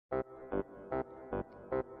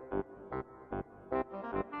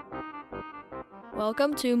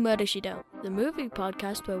Welcome to Murder She Don't, the movie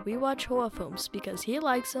podcast where we watch horror films because he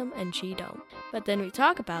likes them and she don't. But then we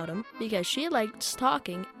talk about them because she likes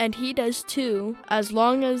talking and he does too, as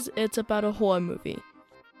long as it's about a horror movie.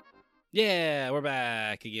 Yeah, we're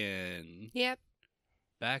back again. Yep.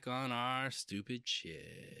 Back on our stupid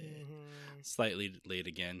shit. Slightly late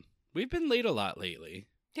again. We've been late a lot lately.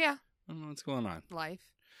 Yeah. I don't know what's going on.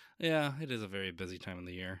 Life. Yeah, it is a very busy time of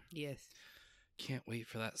the year. Yes. Can't wait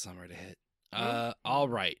for that summer to hit. All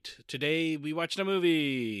right. Today we watched a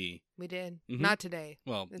movie. We did. Mm-hmm. Not today.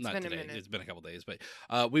 Well, It's not been a today. minute. It's been a couple days, but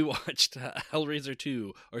we watched Hellraiser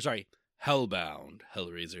 2, or sorry, Hellbound,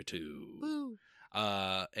 Hellraiser 2. Woo.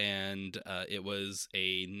 And it was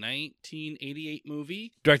a 1988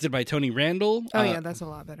 movie directed by Tony Randall. Oh, yeah, that's a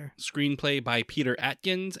lot better. Screenplay by Peter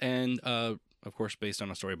Atkins, and of course based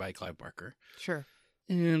on a story by Clive Barker. Sure.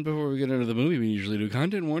 And before we get into the movie, we usually do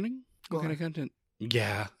content warning. What Gore. kind of content?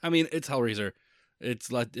 Yeah, I mean it's Hellraiser. It's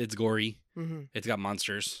gory. Mm-hmm. It's got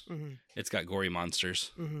monsters. Mm-hmm. It's got gory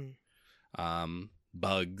monsters. Mm-hmm.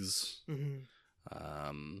 Bugs.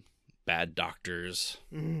 Mm-hmm. Bad doctors.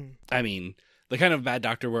 Mm-hmm. I mean, the kind of bad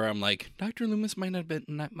doctor where I'm like, Dr. Loomis might not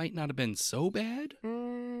have been so bad.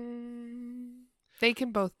 They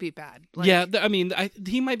can both be bad. Yeah, I mean,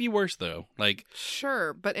 he might be worse though. Like,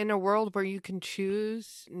 sure, but in a world where you can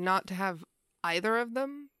choose not to have either of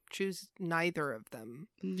them, choose neither of them.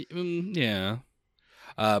 Yeah.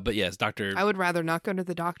 But yes, Dr. I would rather not go to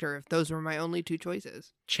the doctor if those were my only two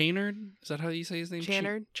choices. Channard? Is that how you say his name?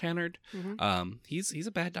 Channard. Channard. Mm-hmm. He's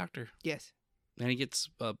a bad doctor. Yes. And he gets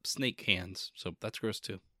snake hands, so that's gross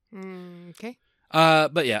too. Okay.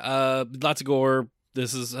 But yeah, lots of gore.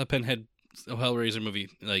 This is a Pinhead Hellraiser movie.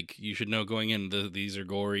 Like, you should know going in, these are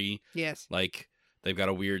gory. Yes. Like, they've got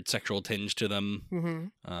a weird sexual tinge to them.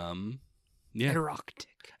 Mm-hmm. Yeah.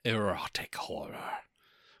 Erotic horror.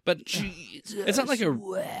 But it's not like a...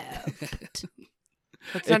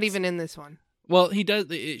 It's not even in this one. Well, he does.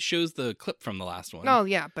 It shows the clip from the last one. Oh,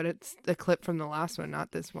 yeah, but it's the clip from the last one,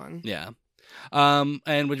 not this one. Yeah.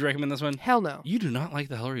 And would you recommend this one? Hell no. You do not like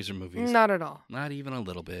the Hellraiser movies. Not at all. Not even a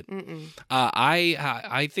little bit. Mm-mm.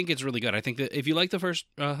 I think it's really good. I think that if you like the first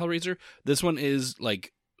Hellraiser, this one is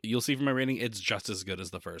like, you'll see from my rating, it's just as good as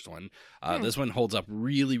the first one. This one holds up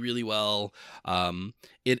really, really well.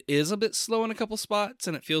 It is a bit slow in a couple spots,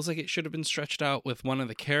 and it feels like it should have been stretched out with one of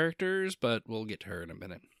the characters, but we'll get to her in a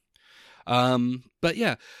minute. But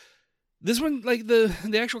yeah, this one, like the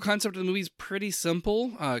actual concept of the movie is pretty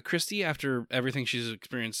simple. Christy, after everything she's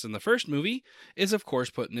experienced in the first movie, is of course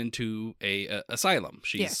put into a asylum.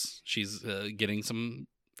 She's getting some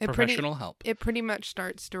professional help. It pretty much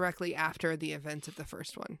starts directly after the events of the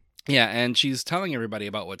first one. Yeah, and she's telling everybody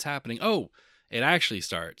about what's happening. Oh, it actually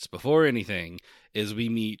starts before anything is we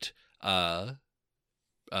meet officer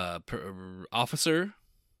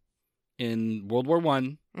in World War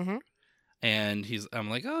I. Mm-hmm. And I'm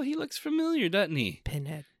like, oh, he looks familiar, doesn't he?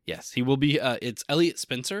 Pinhead. Yes, he will be. It's Elliot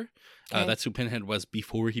Spencer. Okay. That's who Pinhead was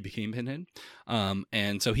before he became Pinhead.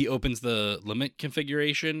 And so he opens the limit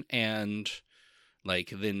configuration, and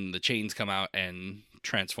like then the chains come out and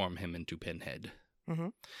transform him into Pinhead. Mm-hmm.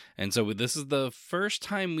 And so this is the first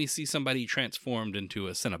time we see somebody transformed into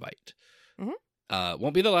a Cenobite. Mm-hmm.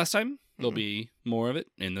 Won't be the last time. There'll be more of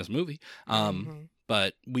it in this movie.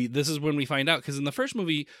 But this is when we find out, because in the first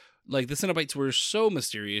movie, like, the Cenobites were so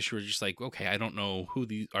mysterious. You were just like, okay, I don't know who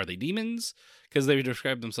these are. They demons? Because they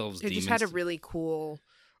described themselves They demons. just had a really cool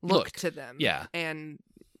look to them. Yeah. And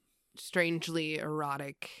strangely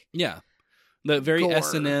erotic. Yeah. The very gore.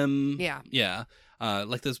 S&M. Yeah. Yeah.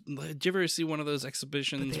 Like this. Did you ever see one of those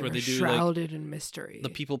exhibitions where they do shrouded in mystery? The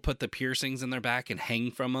people put the piercings in their back and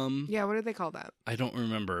hang from them? Yeah, what do they call that? I don't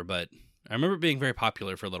remember, but I remember it being very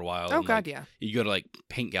popular for a little while. Oh, and, God, like, yeah. You go to like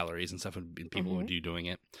paint galleries and stuff, and people would be doing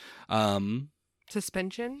it.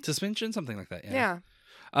 Suspension, something like that. Yeah.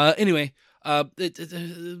 Anyway, it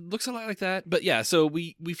looks a lot like that, but yeah. So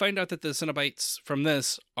we find out that the Cenobites from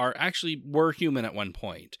this were human at one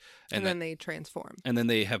point, and then they transform, and then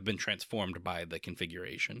they have been transformed by the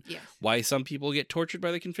configuration. Yes. Why some people get tortured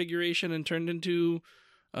by the configuration and turned into,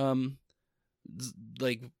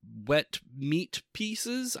 like wet meat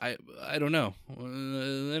pieces? I don't know.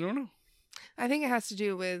 I don't know. I think it has to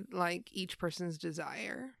do with like each person's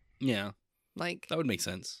desire. Yeah. Like, that would make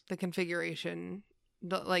sense. The configuration,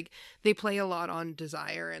 like, they play a lot on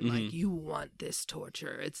desire and like, you want this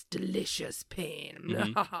torture. It's delicious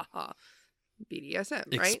pain. BDSM,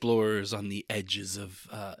 right? Explorers on the edges of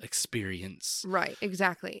experience. Right,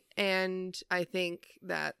 exactly. And I think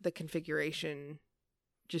that the configuration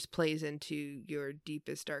just plays into your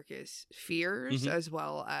deepest, darkest fears as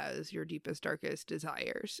well as your deepest, darkest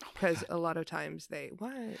desires. Because a lot of times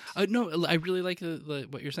No, I really like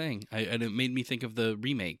what you're saying. And it made me think of the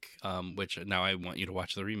remake, which now I want you to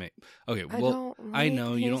watch the remake. Okay, well, I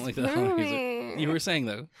know you don't like the Hellraiser. You were saying,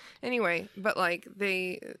 though. Anyway, but like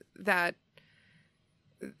they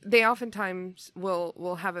oftentimes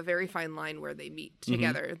will have a very fine line where they meet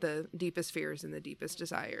together, the deepest fears and the deepest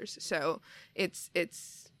desires. So it's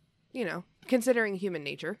considering human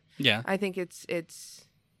nature. Yeah. I think it's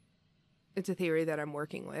a theory that I'm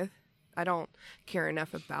working with. I don't care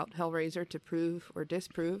enough about Hellraiser to prove or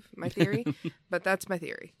disprove my theory, but that's my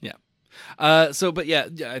theory. Yeah. I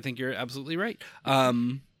think you're absolutely right.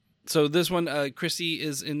 So this one, Chrissy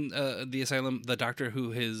is in the asylum. The doctor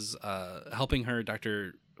who is helping her,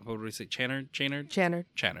 Dr. What would we say? Channard,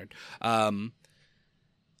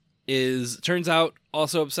 turns out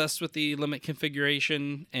also obsessed with the limit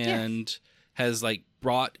configuration and has like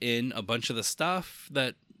brought in a bunch of the stuff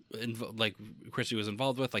that like Chrissy was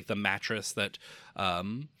involved with, like the mattress that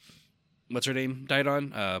what's her name died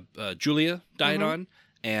on, Julia died on,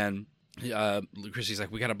 and Chrissy's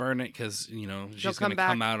like, we gotta burn it because she's gonna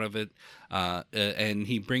come out of it, and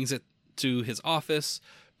he brings it to his office,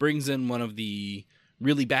 brings in one of the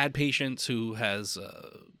really bad patients who has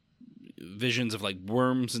visions of like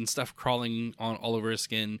worms and stuff crawling on all over his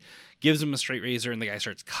skin, gives him a straight razor, and the guy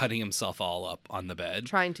starts cutting himself all up on the bed,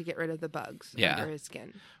 trying to get rid of the bugs under his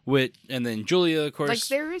skin. And then Julia, of course, like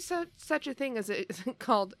there is such a thing as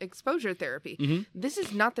called exposure therapy. This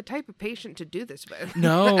is not the type of patient to do this with.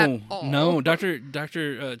 No, no.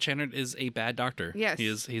 Dr. Channard is a bad doctor. Yes,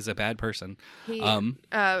 he's a bad person. He,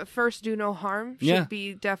 first do no harm should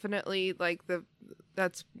be definitely like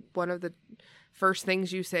that's one of the first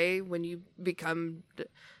things you say when you become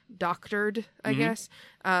doctored, I guess.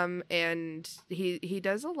 And he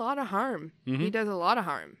does a lot of harm. He does a lot of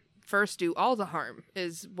harm. First do all the harm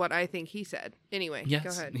is what I think he said. Anyway, yes, go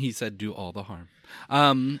ahead. He said do all the harm.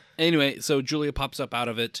 Anyway, so Julia pops up out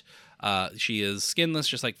of it. She is skinless,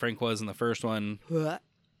 just like Frank was in the first one.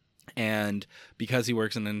 And because he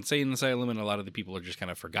works in an insane asylum and a lot of the people are just kind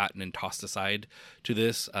of forgotten and tossed aside to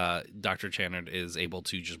this, Dr. Channard is able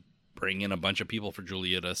to just bring in a bunch of people for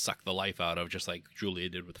Julia to suck the life out of, just like Julia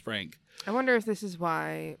did with Frank. I wonder if this is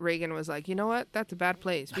why Reagan was like, you know what? That's a bad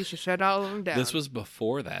place. We should shut all of them down. This was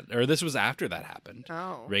before that, or this was after that happened.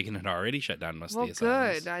 Oh. Reagan had already shut down most of the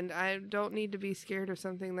asylums. Well, good. I don't need to be scared of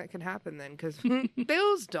something that could happen then, because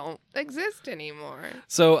those don't exist anymore.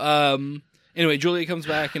 So, anyway, Julia comes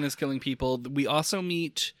back and is killing people. We also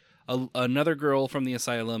meet another girl from the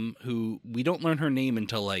asylum who we don't learn her name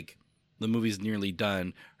until like the movie's nearly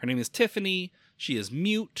done. Her name is Tiffany. She is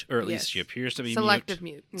mute, or at least she appears to be selective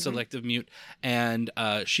mute. Selective mute. And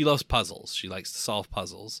she loves puzzles. She likes to solve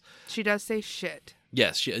puzzles. She does say shit.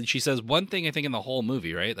 Yes, she says one thing I think in the whole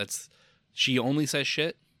movie, right? She only says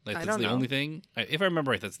shit. Like, that's the only thing. If I remember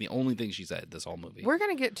right, that's the only thing she said this whole movie. We're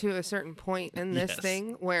going to get to a certain point in this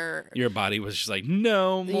thing where your body was just like,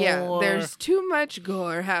 no more. Yeah, there's too much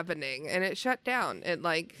gore happening, and it shut down. It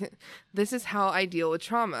like, this is how I deal with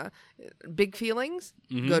trauma. Big feelings,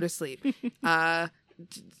 go to sleep.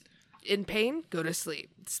 In pain, go to sleep.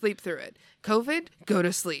 Sleep through it. COVID, go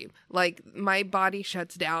to sleep. Like, my body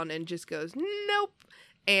shuts down and just goes, nope.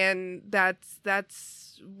 And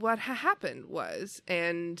that's what happened was.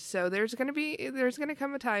 And so there's going to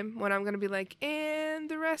come a time when I'm going to be like, and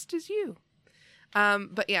the rest is you.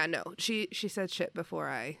 But yeah, no, she said shit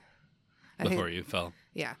before before you fell.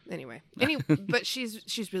 Yeah. Anyway, but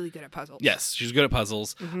she's really good at puzzles. Yes, she's good at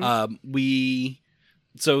puzzles.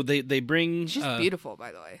 So they bring. She's beautiful,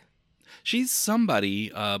 by the way. She's somebody.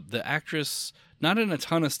 The actress, not in a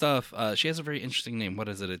ton of stuff. She has a very interesting name. What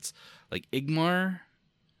is it? It's like Igmar,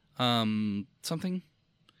 something.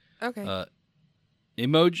 Okay.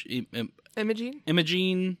 Imogene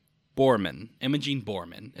Borman. Imogene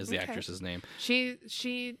Borman is the actress's name.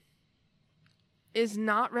 She is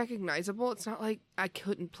not recognizable. It's not like I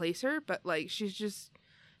couldn't place her, but like she's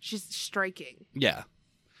striking. Yeah.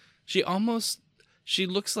 She almost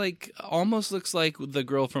looks like the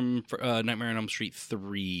girl from Nightmare on Elm Street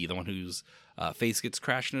 3, the one whose face gets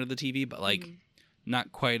crashed into the TV, but like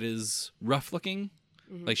not quite as rough looking.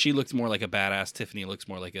 Like, she looks more like a badass. Tiffany looks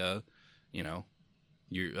more like a,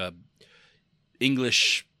 your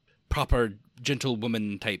English proper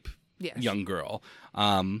gentlewoman type young girl.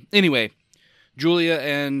 Anyway, Julia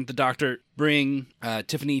and the doctor bring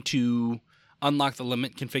Tiffany to unlock the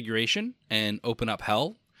limit configuration and open up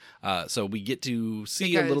hell. So we get to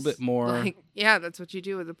see a little bit more. Like, yeah, that's what you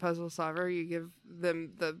do with a puzzle solver. You give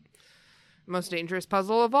them the Most dangerous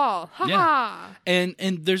puzzle of all. Ha Yeah. ha! And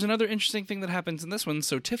there's another interesting thing that happens in this one.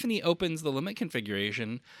 So Tiffany opens the limit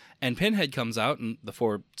configuration, and Pinhead comes out, and the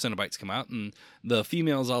 4 Cenobites come out, and the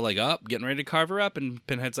female's all like, up, getting ready to carve her up, and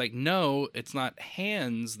Pinhead's like, no, it's not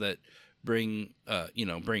hands that bring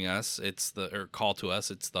us, it's or call to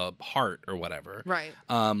us, it's the heart or whatever. Right.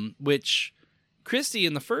 Which Christy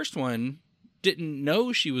in the first one didn't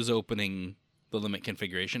know she was opening the limit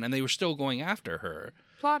configuration, and they were still going after her.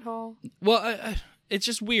 Plot hole. Well, it's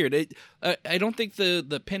just weird. I don't think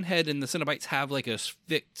the Pinhead and the Cenobites have like a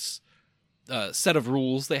fixed set of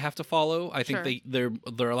rules they have to follow. I think they're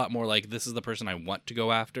a lot more like, this is the person I want to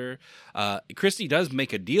go after. Christy does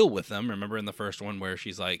make a deal with them. Remember in the first one where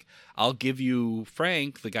she's like, I'll give you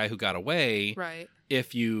Frank, the guy who got away, right,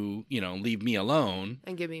 if you leave me alone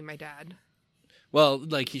and give me my dad. Well,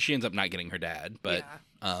 like she ends up not getting her dad, but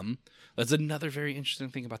yeah. That's another very interesting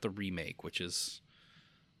thing about the remake, which is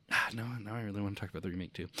no, now I really want to talk about the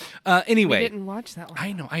remake too. Anyway, we didn't watch that one.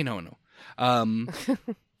 I know.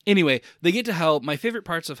 Anyway, they get to Hell. My favorite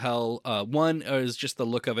parts of Hell, one is just the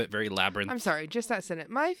look of it, very labyrinth. I'm sorry, just that sentence.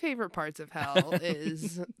 My favorite parts of Hell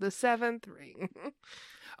is the 7th ring.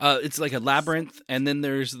 It's like a labyrinth, and then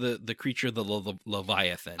there's the creature, the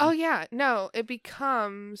Leviathan. Oh yeah, no, it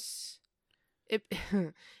becomes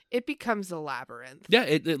it becomes a labyrinth. Yeah,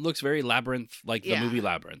 it looks very labyrinth, like the movie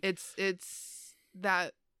Labyrinth. It's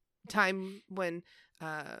that time when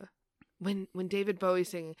David Bowie's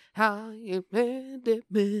singing "How You Made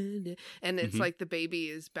It," and it's like the baby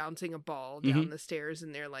is bouncing a ball down the stairs,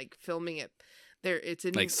 and they're like filming it. It's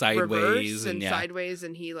in like sideways and sideways,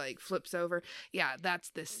 and he like flips over. Yeah, that's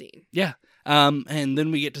this scene. Yeah, and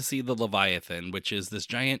then we get to see the Leviathan, which is this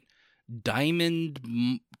giant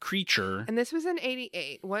diamond creature. And this was in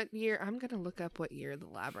 88. What year? I'm going to look up what year The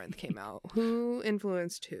Labyrinth came out. Who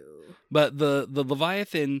influenced who? But the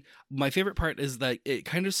Leviathan, my favorite part is that it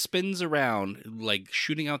kind of spins around, like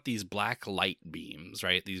shooting out these black light beams,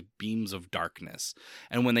 right? These beams of darkness.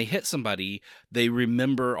 And when they hit somebody, they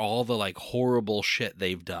remember all the like horrible shit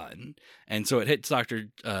they've done. And so it hits Dr.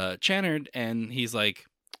 Channard, and he's like,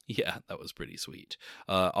 yeah, that was pretty sweet.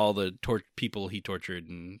 All the people he tortured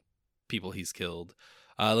and people he's killed.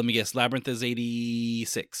 Let me guess, Labyrinth is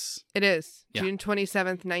 86. It is. Yeah. June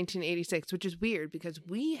 27th, 1986, which is weird because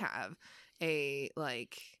we have a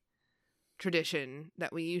like tradition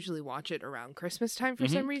that we usually watch it around Christmas time for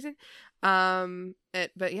some reason.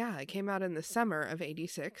 But yeah, it came out in the summer of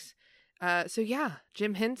 86. So yeah,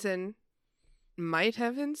 Jim Henson might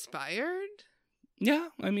have inspired. Yeah,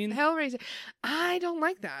 I mean, Hellraiser. I don't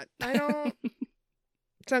like that. I don't.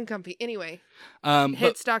 It's uncomfy. Anyway,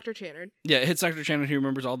 hits Dr. Channard. Yeah, it hits Dr. Channard. He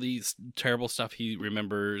remembers all these terrible stuff he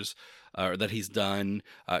remembers or that he's done.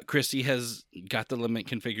 Christy has got the limit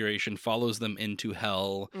configuration, follows them into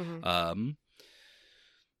Hell.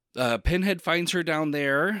 Pinhead finds her down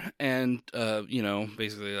there and,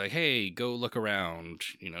 basically like, hey, go look around,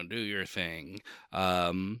 do your thing.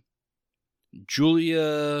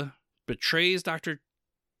 Julia betrays Dr.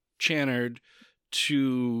 Channard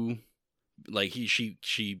to... like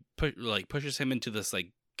she pushes him into this like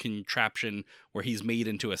contraption where he's made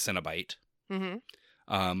into a Cenobite.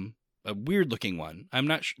 A weird looking one. I'm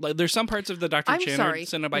not sure. Like, there's some parts of the Dr. Channard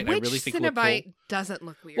Cenobite I really think look cool. Doesn't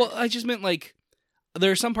look weird. Well, I just meant like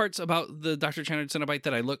there are some parts about the Dr. Channard Cenobite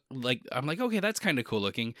that I'm like, okay, that's kind of cool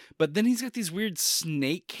looking. But then he's got these weird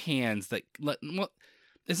snake hands that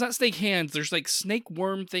it's not snake hands. There's like snake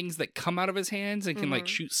worm things that come out of his hands and can like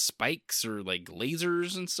shoot spikes or like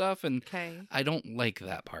lasers and stuff. And I don't like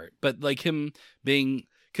that part. But like him being,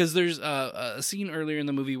 because there's a scene earlier in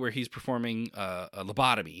the movie where he's performing a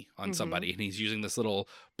lobotomy on somebody, and he's using this little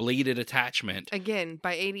bladed attachment. Again,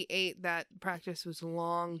 by 88, that practice was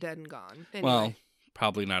long dead and gone. Anyway. Well,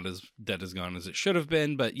 probably not as dead as gone as it should have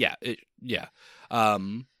been, but yeah.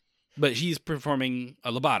 But he's performing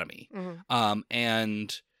a lobotomy.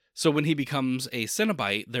 And so when he becomes a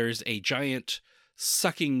Cenobite, there's a giant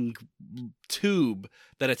sucking tube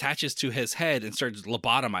that attaches to his head and starts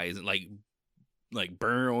lobotomizing, like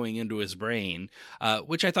burrowing into his brain,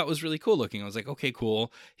 which I thought was really cool looking. I was like, okay,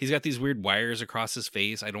 cool. He's got these weird wires across his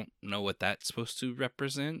face. I don't know what that's supposed to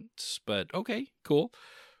represent, but okay, cool.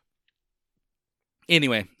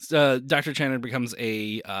 Anyway, Dr. Channard becomes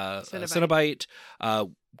a Cenobite.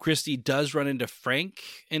 Christy does run into Frank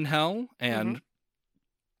in Hell, and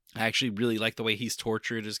I actually really like the way he's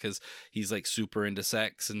tortured is because he's like super into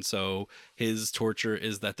sex, and so his torture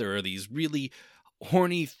is that there are these really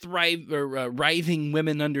horny, writhing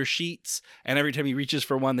women under sheets, and every time he reaches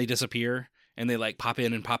for one, they disappear, and they like pop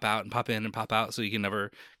in and pop out and pop in and pop out, so he can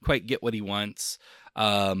never quite get what he wants.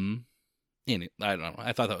 in it. I don't know.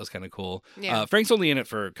 I thought that was kind of cool. Yeah. Frank's only in it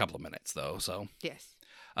for a couple of minutes though. So Yes.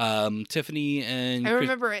 Tiffany and I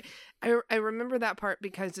remember it. I remember that part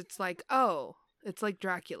because it's like, oh, it's like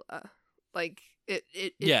Dracula. Like it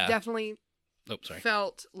Yeah. definitely Oh, sorry.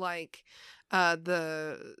 felt like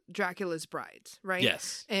the Dracula's brides, right?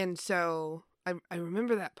 Yes. And so I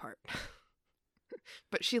remember that part.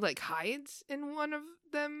 But she like hides in one of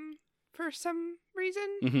them for some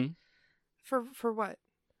reason. Mm-hmm. For what?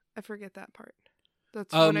 I forget that part.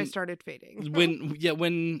 That's when I started fading.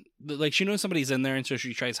 when like she knows somebody's in there, and so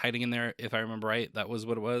she tries hiding in there. If I remember right, that was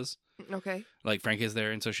what it was. Okay. Like Frank is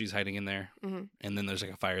there, and so she's hiding in there, and then there's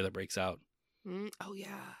like a fire that breaks out. Oh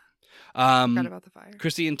yeah. Forgot about the fire.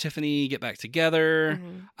 Christy and Tiffany get back together.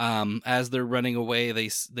 Mhm. As they're running away,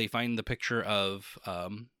 they find the picture of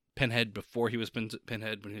Pinhead before he was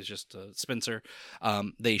Pinhead, when he was just Spencer.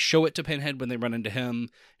 They show it to Pinhead when they run into him,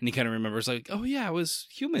 and he kind of remembers like, oh yeah, I was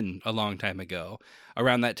human a long time ago.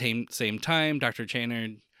 Around that same time, Dr.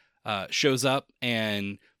 Channard shows up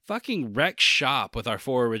and fucking wrecks shop with our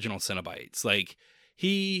 4 original Cenobites. Like,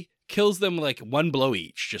 he kills them like one blow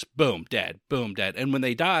each, just boom, dead, boom, dead. And when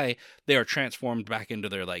they die, they are transformed back into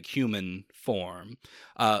their like human form.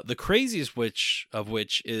 The craziest of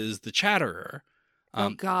which is the Chatterer.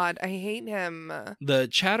 Oh God, I hate him. The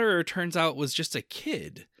Chatterer turns out was just a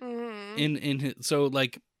kid. In his, so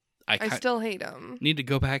like I still hate him. Need to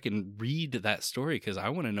go back and read that story because I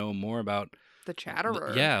want to know more about the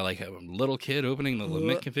Chatterer. Yeah, like a little kid opening the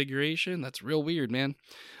lament configuration. That's real weird, man.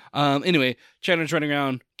 Anyway, Chatterer's running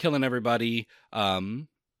around killing everybody.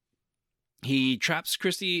 He traps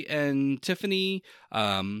Christy and Tiffany.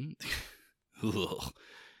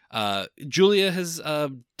 Julia has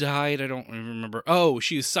died. I don't remember. Oh,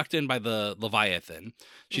 she was sucked in by the Leviathan.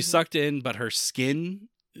 She's sucked in, but her skin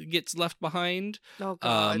gets left behind. Oh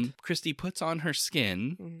God. Christy puts on her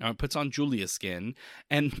skin, puts on Julia's skin,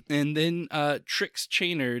 and then tricks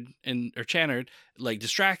Channard like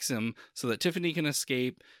distracts him so that Tiffany can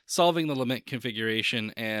escape, solving the lament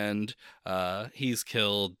configuration, and he's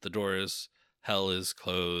killed. The doors, hell is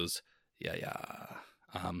closed. Yeah.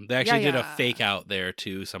 They actually did a fake out there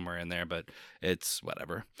too, somewhere in there, but it's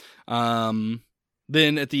whatever.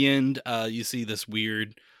 Then at the end, you see this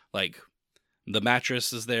weird, like, the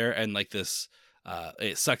mattress is there, and like this,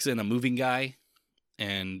 it sucks in a moving guy,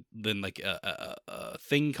 and then like a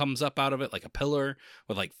thing comes up out of it, like a pillar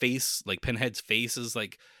with like Pinhead's face is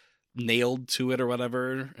like nailed to it or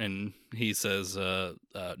whatever, and he says,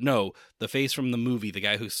 no, the face from the movie, the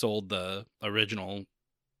guy who sold the original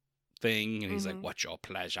thing, and he's like, "What's your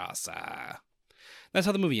pleasure, sir?" That's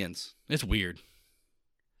how the movie ends. It's weird.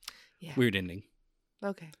 Yeah. Weird ending.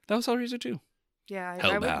 Okay. That was Hellraiser 2. Yeah,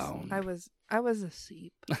 Hellbound. I was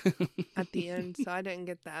asleep at the end, so I didn't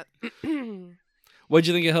get that. What'd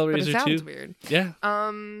you think of Hellraiser 2? It sounds weird. Yeah.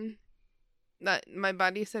 My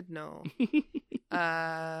body said no.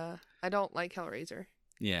 I don't like Hellraiser.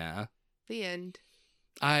 Yeah. The end.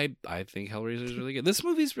 I think Hellraiser is really good. This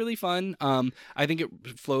movie's really fun. I think it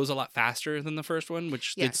flows a lot faster than the first one,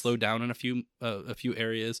 which did slow down in a few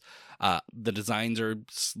areas. The designs are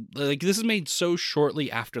like, this is made so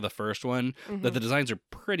shortly after the first one that the designs are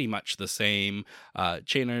pretty much the same.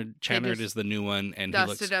 Channard is the new one, and he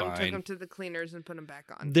looks fine. Took him to the cleaners, and put him back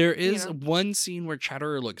on. There is one scene where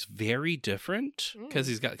Chatterer looks very different because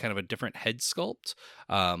he's got kind of a different head sculpt,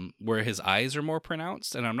 where his eyes are more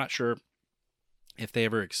pronounced, and I'm not sure if they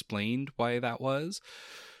ever explained why that was.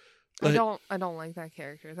 But I don't like that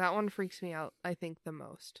character. That one freaks me out, I think, the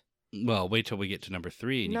most. Well, wait till we get to number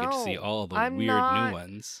 3 and you get to see all the weird new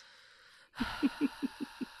ones. I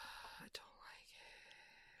don't like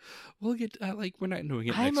it. We'll get we're not doing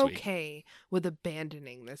it next week. I'm okay with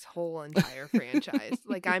abandoning this whole entire franchise.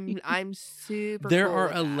 Like, I'm super There cool are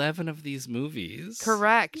with 11 of these movies.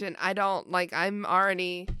 Correct, and I don't I'm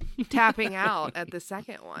already tapping out at the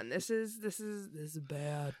second one. This is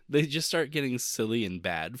bad. They just start getting silly and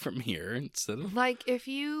bad from here instead of like, if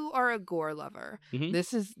you are a gore lover,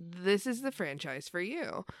 this is the franchise for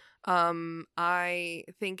you. I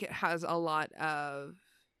think it has a lot of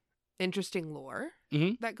interesting lore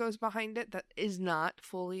that goes behind it that is not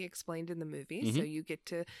fully explained in the movie. So you get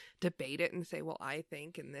to debate it and say, well, I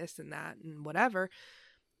think, and this and that and whatever.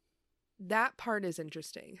 That part is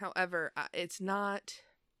interesting. However, it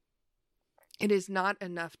is not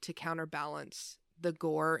enough to counterbalance the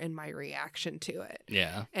gore and my reaction to it.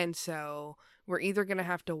 Yeah. And so we're either going to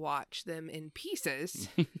have to watch them in pieces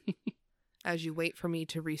as you wait for me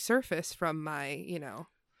to resurface from my,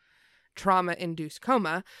 trauma-induced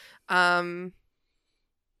coma,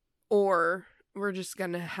 or we're just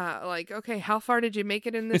gonna have like, okay, how far did you make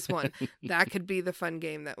it in this one? That could be the fun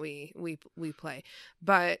game that we play.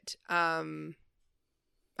 But I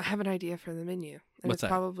have an idea for the menu, and What's it's that?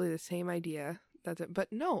 probably the same idea. But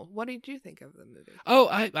no, what did you think of the movie? Oh,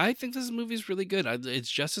 I think this movie is really good. It's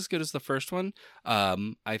just as good as the first one.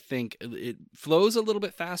 I think it flows a little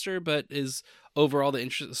bit faster, but is overall the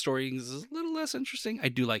story is a little less interesting. I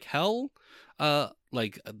do like Hell.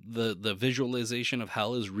 Like the visualization of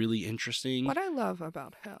Hell is really interesting. What I love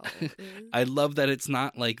about Hell is... I love that it's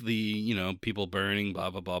not like the people burning blah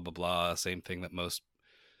blah blah blah blah same thing that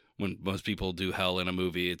when most people do Hell in a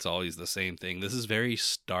movie, it's always the same thing. This is very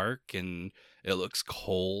stark and it looks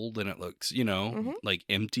cold and it looks, like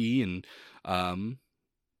empty and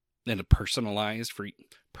personalized for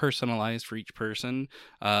each person.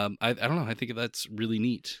 I don't know. I think that's really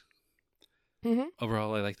neat. Mm-hmm.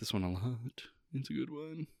 Overall, I like this one a lot. It's a good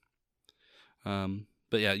one.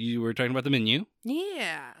 But yeah, you were talking about the menu.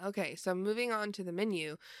 Yeah. Okay. So moving on to the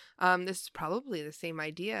menu, this is probably the same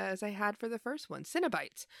idea as I had for the first one,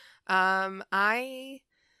 Cinnabites. I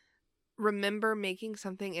remember making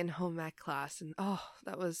something in home ec class, and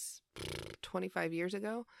that was 25 years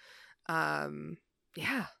ago.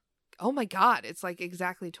 Yeah. Oh my God, it's like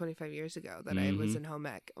exactly 25 years ago that I was in home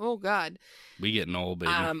ec. Oh God. We getting old,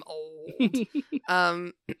 baby. I'm old.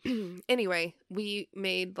 Anyway, we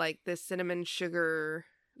made like this cinnamon sugar,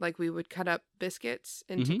 like we would cut up biscuits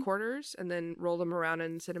into quarters and then roll them around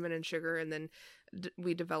in cinnamon and sugar, and then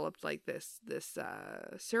we developed like this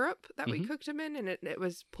syrup that we cooked them in, and it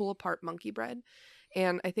was pull apart monkey bread.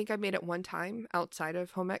 And I think I made it one time outside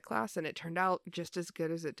of home ec class, and it turned out just as good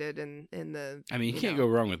as it did in the. I mean, you can't go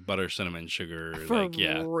wrong with butter, cinnamon, sugar. For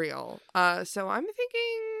real. So I'm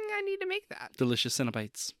thinking I need to make that. Delicious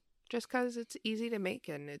Cinnabites. Just because it's easy to make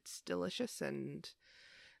and it's delicious, and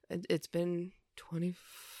it's been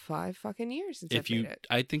 25 fucking years since I've made it.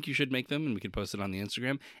 I think you should make them, and we could post it on the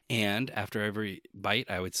Instagram. And after every bite,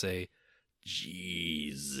 I would say,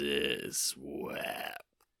 Jesus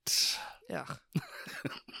wept. Ugh.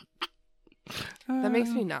 That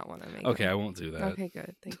makes me not want to make it. Okay, I won't do that. Okay,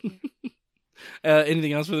 good. Thank you.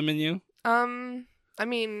 Anything else for the menu? I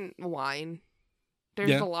mean, wine.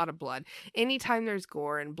 There's a lot of blood. Anytime there's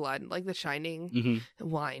gore and blood, like The Shining,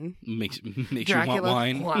 wine. Makes Dracula, you want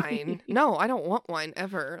wine. Wine. No, I don't want wine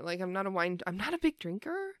ever. Like I'm not a big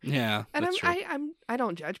drinker. Yeah, and that's true. I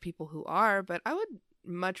don't judge people who are, but I would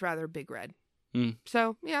much rather Big Red.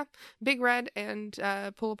 So yeah, Big Red and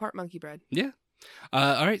pull apart monkey bread. Yeah.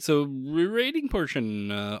 All right. So rating portion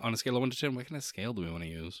on a scale of 1 to 10. What kind of scale do we want to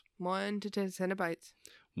use? 1 to 10 Cinnabites.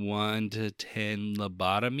 1 to 10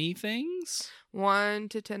 lobotomy things. 1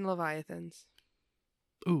 to 10 Leviathans.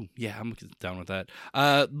 Ooh, yeah, I'm down with that.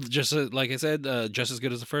 Just like I said, just as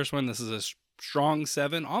good as the first one. This is a strong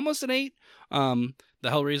 7, almost an 8. The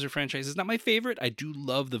Hellraiser franchise is not my favorite. I do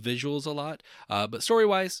love the visuals a lot, but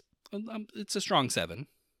story-wise, it's a strong 7.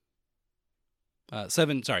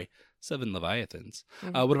 7 Leviathans.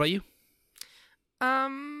 What about you?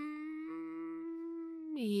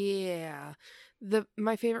 Yeah.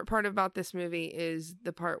 My favorite part about this movie is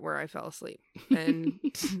the part where I fell asleep and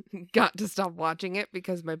got to stop watching it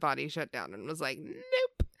because my body shut down and was like,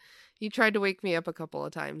 nope. You tried to wake me up a couple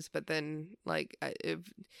of times, but then like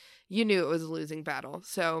you knew it was a losing battle.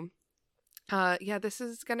 So yeah, this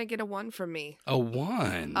is going to get a 1 from me. A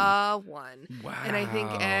 1? A 1. Wow. And I think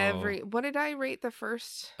what did I rate the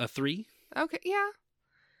first? A 3? Okay, yeah.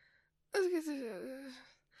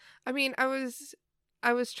 I mean, I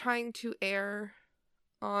was trying to err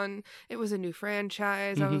on, it was a new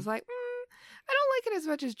franchise. I was like, I don't like it as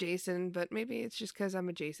much as Jason, but maybe it's just because I'm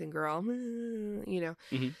a Jason girl.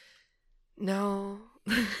 No.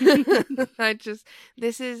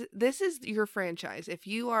 This is your franchise. If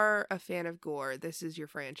you are a fan of gore, this is your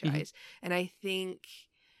franchise. And I think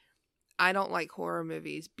I don't like horror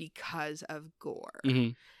movies because of gore.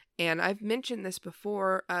 And I've mentioned this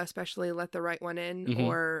before, especially Let the Right One In,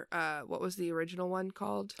 or what was the original one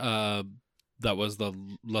called? That was the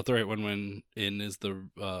Let the Right One In is the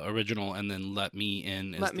original, and then Let Me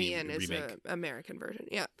In is the remake. Let Me In is the American version.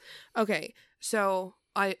 Yeah. Okay. So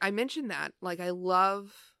I mentioned that. Like, I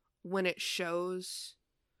love when it shows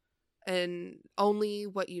and only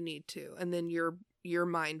what you need to, and then your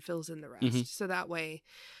mind fills in the rest. So that way,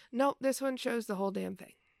 no, this one shows the whole damn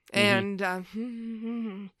thing. And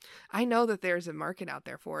I know that there's a market out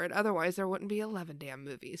there for it. Otherwise, there wouldn't be 11 damn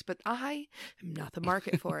movies. But I am not the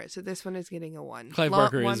market for it. So this one is getting a 1. Clive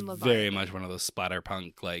Barker is very much one of those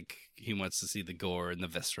splatterpunk. Like, he wants to see the gore and the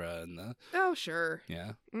viscera and the... Oh, sure.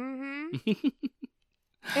 Yeah. And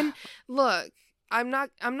look, I'm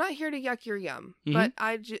not here to yuck your yum, but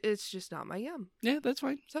it's just not my yum. Yeah, that's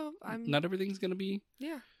fine. So not everything's gonna be.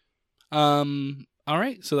 Yeah. All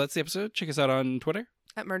right. So that's the episode. Check us out on Twitter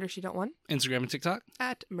At Murder She Don't One. Instagram and TikTok.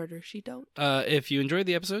 At Murder She Don't. If you enjoyed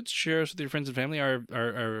the episodes, share us with your friends and family.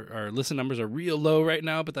 Our listen numbers are real low right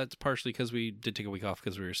now, but that's partially because we did take a week off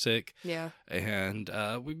because we were sick. Yeah. And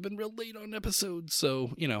we've been real late on episodes,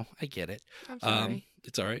 so I get it. I'm sorry.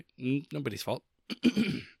 It's all right. Nobody's fault.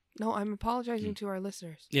 No, I'm apologizing to our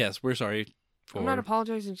listeners. Yes, we're sorry. I'm not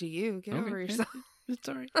apologizing to you. Get over yourself. It's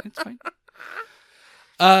all right. It's fine.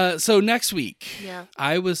 So next week,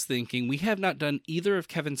 I was thinking we have not done either of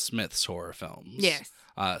Kevin Smith's horror films. Yes.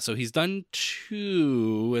 So he's done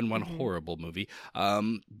 2 and 1 horrible movie.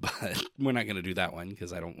 But we're not going to do that one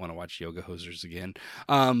because I don't want to watch Yoga Hosers again.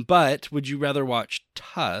 But would you rather watch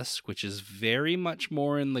Tusk, which is very much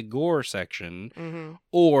more in the gore section,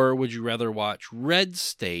 or would you rather watch Red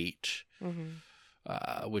State,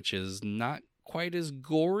 which is not quite as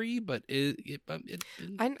gory, but I'm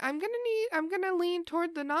gonna lean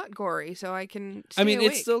toward the not gory, so I can. Stay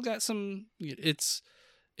awake. It's still got some. It's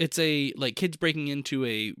a kids breaking into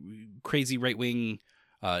a crazy right wing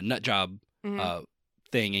nut job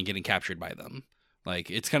thing and getting captured by them.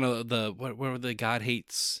 It's kind of the what were the God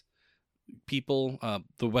hates people,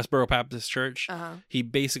 the Westboro Baptist Church. He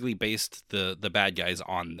basically based the bad guys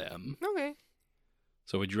on them. Okay.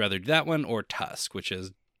 So would you rather do that one or Tusk, which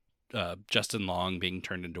is Justin Long being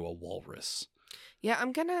turned into a walrus? Yeah,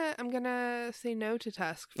 I'm gonna say no to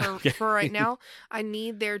Tusk for right now. I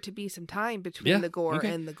need there to be some time between the gore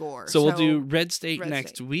and the gore. So we'll do Red State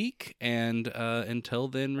next week, and until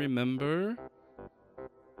then, remember,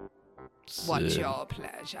 what's your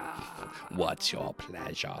pleasure? What's your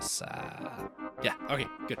pleasure, sir? Yeah. Okay.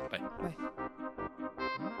 Good. Bye. Bye.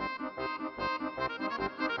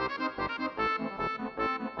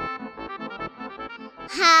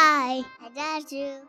 Hi, I love you.